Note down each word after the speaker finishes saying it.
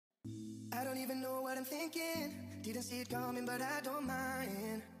I don't even know what I'm thinking. Didn't see it coming, but I don't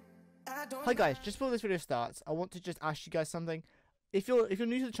mind. Hi guys, just before this video starts, I want to just ask you guys something. If you're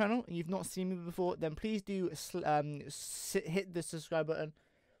new to the channel and you've not seen me before, then please do hit the subscribe button.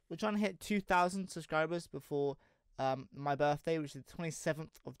 We're trying to hit 2,000 subscribers before my birthday, which is the 27th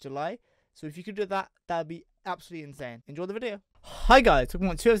of July. So if you could do that, that would be absolutely insane. Enjoy the video. Hi guys,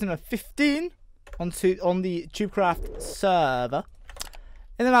 welcome to 2015 on the TubeCraft server.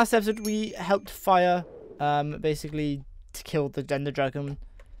 In the last episode, we helped fire basically to kill the Ender Dragon.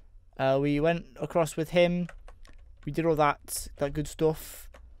 We went across with him. We did all that good stuff.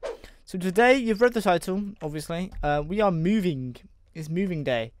 So today, you've read the title, obviously. We are moving. It's moving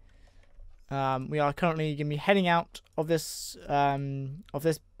day. We are currently going to be heading out of this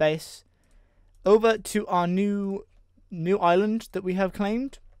base over to our new island that we have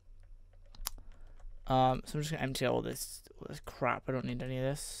claimed. So I'm just going to empty out all this crap. I don't need any of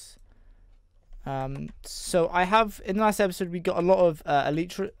this. So I have, in the last episode, we got a lot of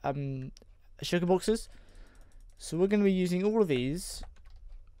elite sugar boxes. So we're going to be using all of these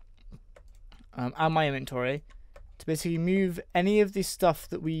and my inventory to basically move any of the stuff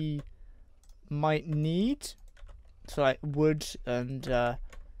that we might need. So like wood and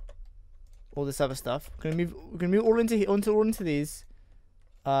all this other stuff. We're going to move all into these.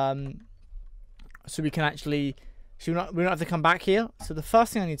 So we can actually, we don't have to come back here. So the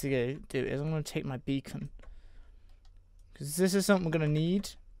first thing I need to do is I'm going to take my beacon, because this is something we're going to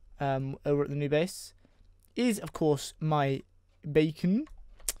need over at the new base. Is of course my bacon.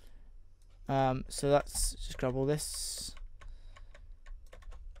 So let's just grab all this.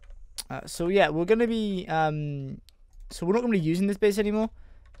 So yeah, we're going to be so we're not going to be using this base anymore.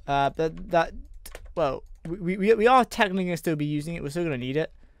 But well, we are technically going to still be using it. We're still going to need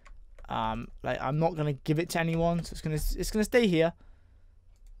it. Like I'm not gonna give it to anyone, so it's gonna stay here.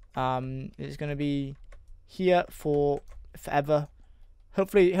 It's gonna be here for forever.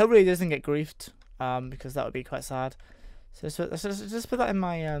 Hopefully it doesn't get griefed, because that would be quite sad. So let's just put that in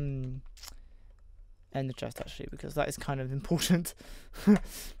my in the chest actually, because that is kind of important.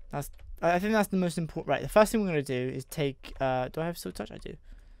 I think that's the most important. Right, the first thing we're gonna do is take. Do I have silk touch? I do.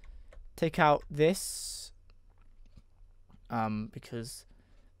 Take out this. Because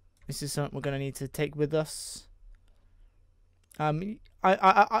this is something we're going to need to take with us. I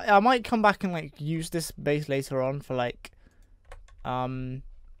might come back and like use this base later on for like so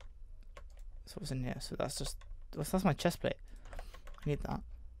what's in here? So that's my chest plate. I need that.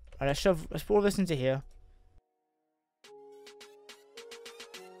 Alright, let's put all this into here.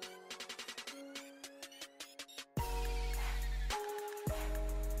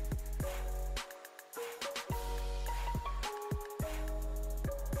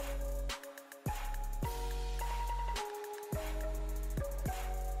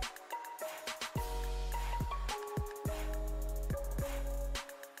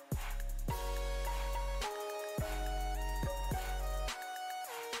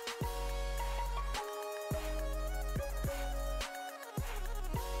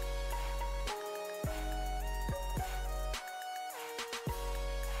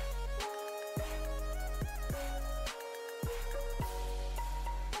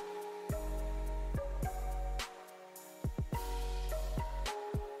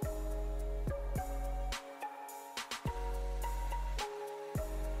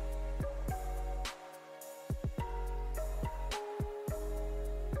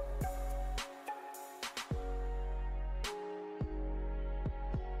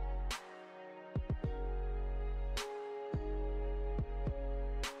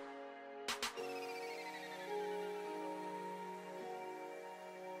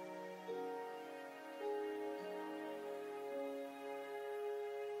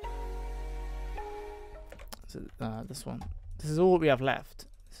 So, this one. This is all we have left.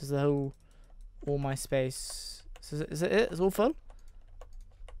 This is the all my space. Is it? It's all full.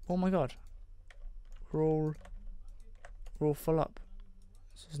 Oh my god. We're all full up.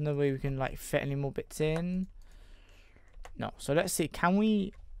 So there's no way we can like fit any more bits in. No. So let's see. Can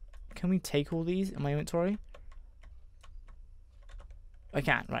we take all these in my inventory? I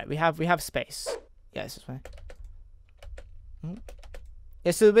can. Right. We have space. Yeah, this is fine. Oh.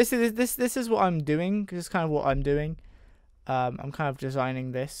 Yeah, so basically this is what I'm doing. This is kind of what I'm doing. I'm kind of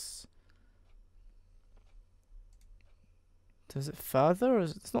designing this. Does it further? Or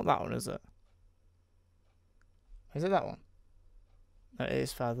it's not that one, is it? Is it that one? No, it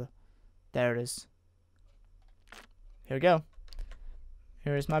is further. There it is. Here we go.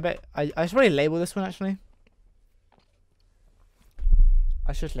 Here is my bit. I should probably label this one actually.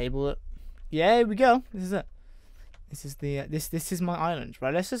 I should label it. Yeah, here we go. This is it. This is the this is my island,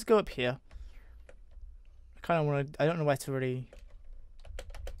 right? Let's just go up here. kind of want to. I don't know where to really.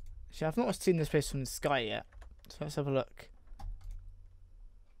 See, I've not seen this place from the sky yet, so let's have a look.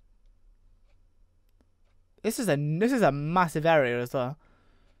 This is a massive area as well.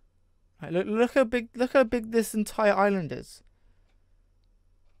 Right, look how big this entire island is.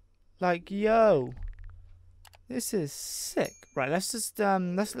 Like, yo, this is sick. Right, let's just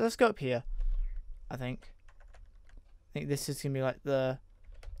let's go up here. I think this is gonna be like the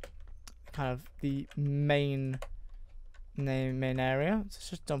kind of the main area. Let's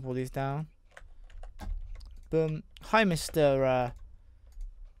just dump all these down. Boom. Hi, Mr.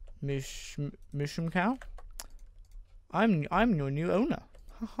 Mushroom Cow. I'm your new owner.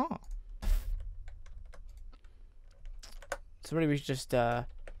 Haha. So really we should just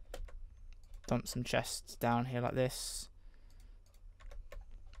dump some chests down here like this.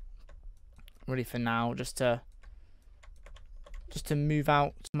 Really for now, just to move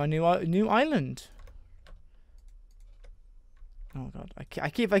out to my new island. Oh god, I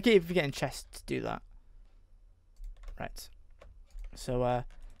keep forgetting chests to do that. Right. So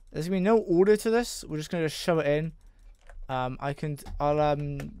there's gonna be no order to this. We're just gonna shove it in. I'll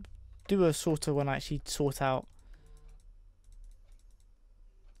do a sorter when I actually sort out.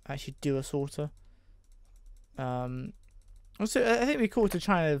 Actually do a sorter. Also, I think it'd be cool to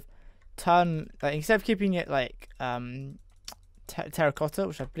try and turn, like, instead of keeping it like terracotta,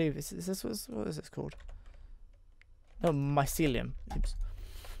 which I believe is this what is this called? No, mycelium. Oops.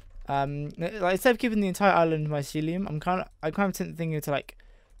 Like, instead of keeping the entire island mycelium, I'm kind of thinking to like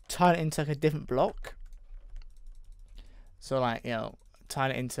turn it into like a different block. So like, you know,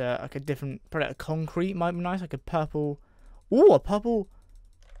 turn it into like a different, probably like a concrete might be nice, like a purple. Ooh, a purple.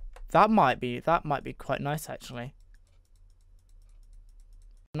 That might be quite nice actually.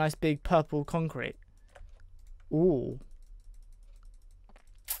 Nice big purple concrete. Ooh.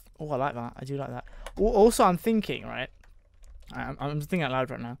 Oh, I like that. I do like that. Also, I'm thinking, right? I'm just thinking out loud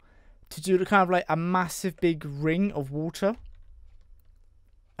right now. To do kind of like a massive big ring of water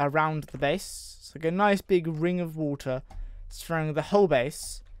around the base. So like a nice big ring of water surrounding the whole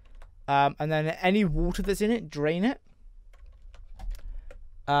base. And then any water that's in it, drain it.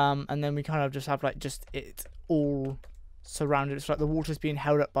 And then we kind of just have like just it all surrounded. It's like the water's being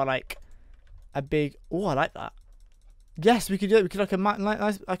held up by like a big. Oh, I like that. Yes, we could do it. We could like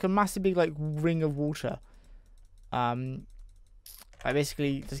a massive big like ring of water. Like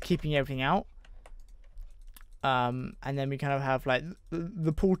basically just keeping everything out. And then we kind of have like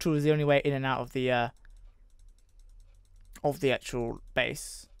the portal is the only way in and out of the actual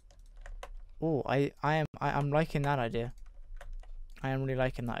base. Oh, I'm liking that idea. I am really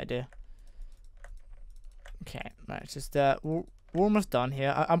liking that idea. Okay, right, it's just we're almost done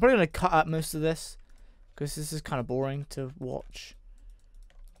here. I'm probably gonna cut out most of this because this is kind of boring to watch.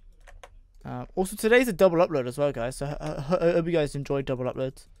 Also, today's a double upload as well, guys. So I hope you guys enjoyed double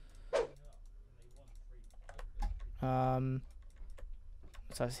uploads. So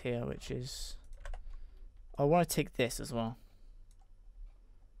that's here, which is. I want to take this as well.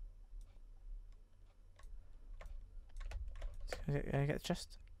 Did I get the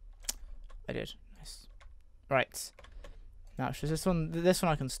chest? I did. Nice. Right. Now it's just this one. This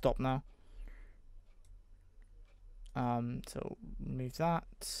one I can stop now. So remove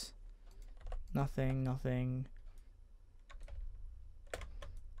that. Nothing.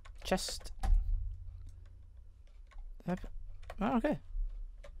 Chest. Oh, okay.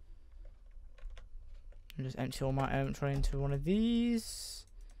 And just empty all my inventory into one of these.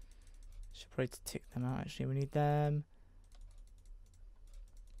 Should probably take them out. Actually, we need them.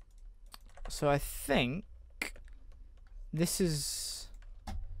 So I think this is.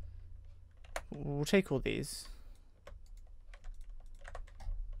 We'll take all these.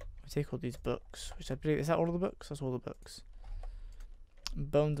 Take all these books, which I believe is that all of the books? That's all the books.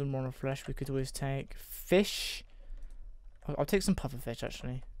 Bones and more flesh we could always take. Fish. I'll take some puffer fish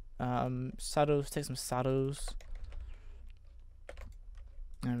actually. Saddles. Take some saddles.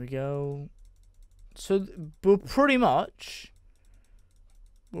 There we go. So we're pretty much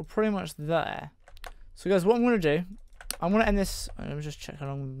there. So guys, what I'm gonna do, I'm gonna end this. Let me just check how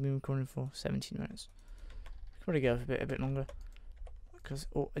long we've been recording for. 17 minutes. Could probably go for a bit longer. Because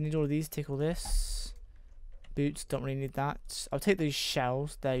I need all of these. Take all this. Boots, don't really need that. I'll take these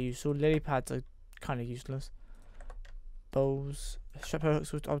shells. They're useful. Lily pads are kind of useless. Bows. Shepherd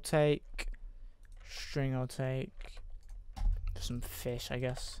hooks I'll take. String I'll take. Some fish, I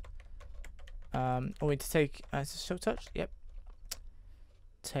guess. Oh, we need to take. Is this silk touch? Yep.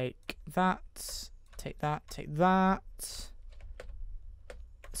 Take that. Take that. Take that.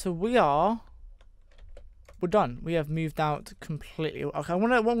 So we're done. We have moved out completely. Okay,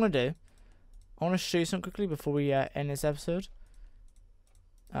 what I'm gonna do, I want to show you something quickly before we end this episode.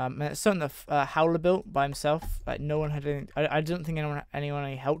 And it's something that Howler built by himself. Like no one had any. I don't think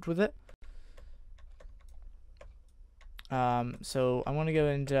anyone helped with it. So I want to go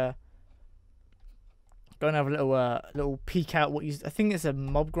and have a little peek out what you. I think it's a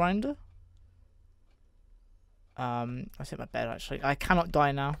mob grinder. I sit in my bed actually. I cannot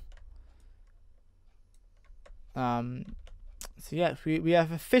die now. So yeah, we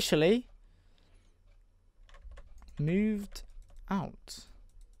have officially moved out.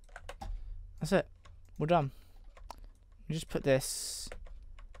 That's it. We're done. You just put this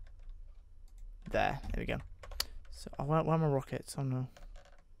there. There we go. So where are my rockets? Oh no.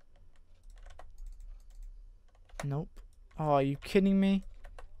 Nope. Oh, are you kidding me?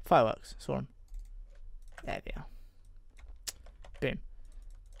 Fireworks. Saw them. There we are. Boom.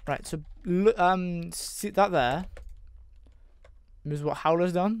 Right. So look. See that there. This is what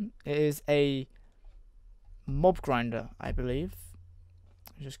Howler's done. It is a mob grinder, I believe.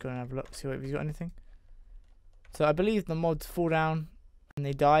 Just go and have a look, see if he's got anything. So I believe the mods fall down and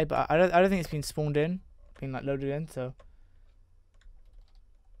they die, but I don't think it's been spawned in, been like loaded in. So,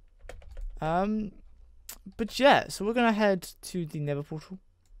 but yeah, so we're gonna head to the Nether portal,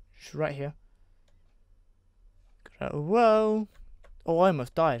 just right here. Whoa! Oh, I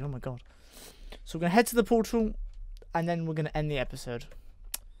almost died. Oh my god! So we're gonna head to the portal, and then we're gonna end the episode.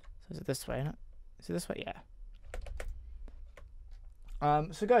 So is it this way? Isn't it? Is it this way? Yeah.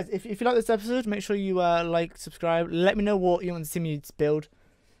 So guys, if you like this episode, make sure you like, subscribe. Let me know what you want to see me build.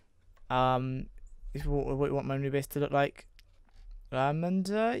 If what you want my new base to look like. And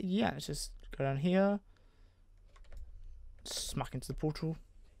yeah, let's just go down here. Smack into the portal.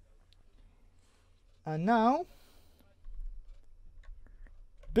 And now,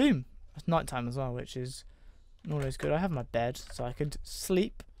 boom! It's night time as well, which is not always good. I have my bed, so I could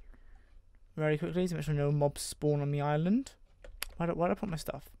sleep very quickly to make sure no mobs spawn on the island. Why'd I put my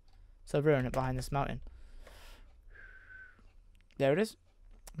stuff? So I've ruined it behind this mountain. There it is.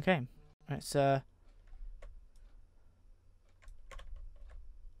 Okay. Let's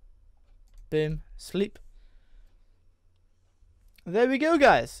boom. Sleep. There we go,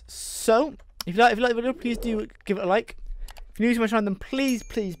 guys. So if you like the video, please do give it a like. If you're new to my channel, then please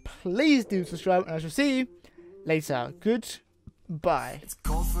do subscribe, and I shall see you later. Goodbye. It's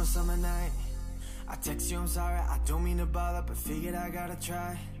cold for a summer night. I text you, I'm sorry, I don't mean to bother, but figured I gotta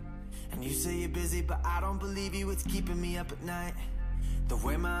try. And you say you're busy, but I don't believe you, it's keeping me up at night. The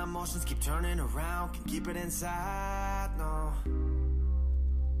way my emotions keep turning around, can keep it inside, no.